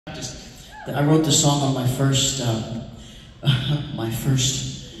I wrote the song on my first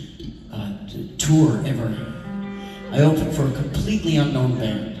tour ever. I opened for a completely unknown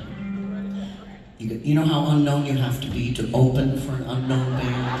band. You know how unknown you have to be to open for an unknown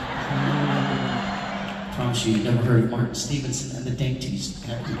band? I promise you, you've never heard of Martin Stevenson and the Dainties,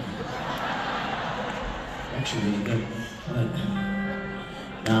 have you? Actually really good. But,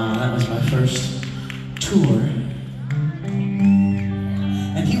 no, that was my first tour.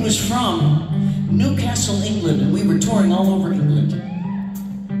 And he was from Newcastle, England, and we were touring all over England.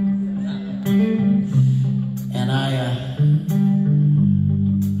 And I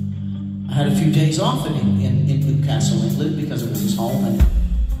had a few days off in Newcastle, England, because it was his home, and I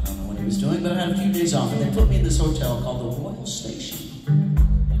don't know what he was doing, but I had a few days off, and they put me in this hotel called the Royal Station.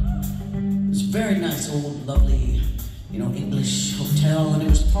 It was a very nice, old, lovely, English hotel, and it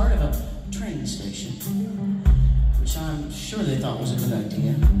was part of a train station, which I'm sure they thought was a good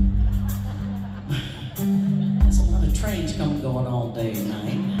idea. There's a lot of trains going all day and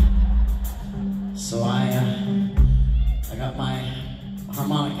night. So I got my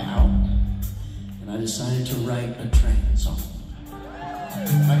harmonica out, and I decided to write a train song.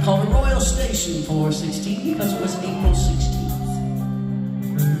 I called it Royal Station 416 because it was April 16th.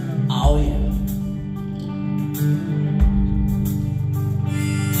 Oh yeah.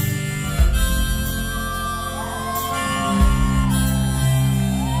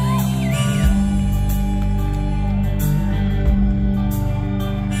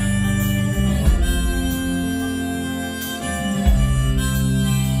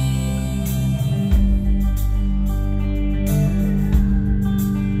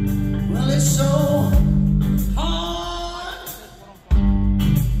 So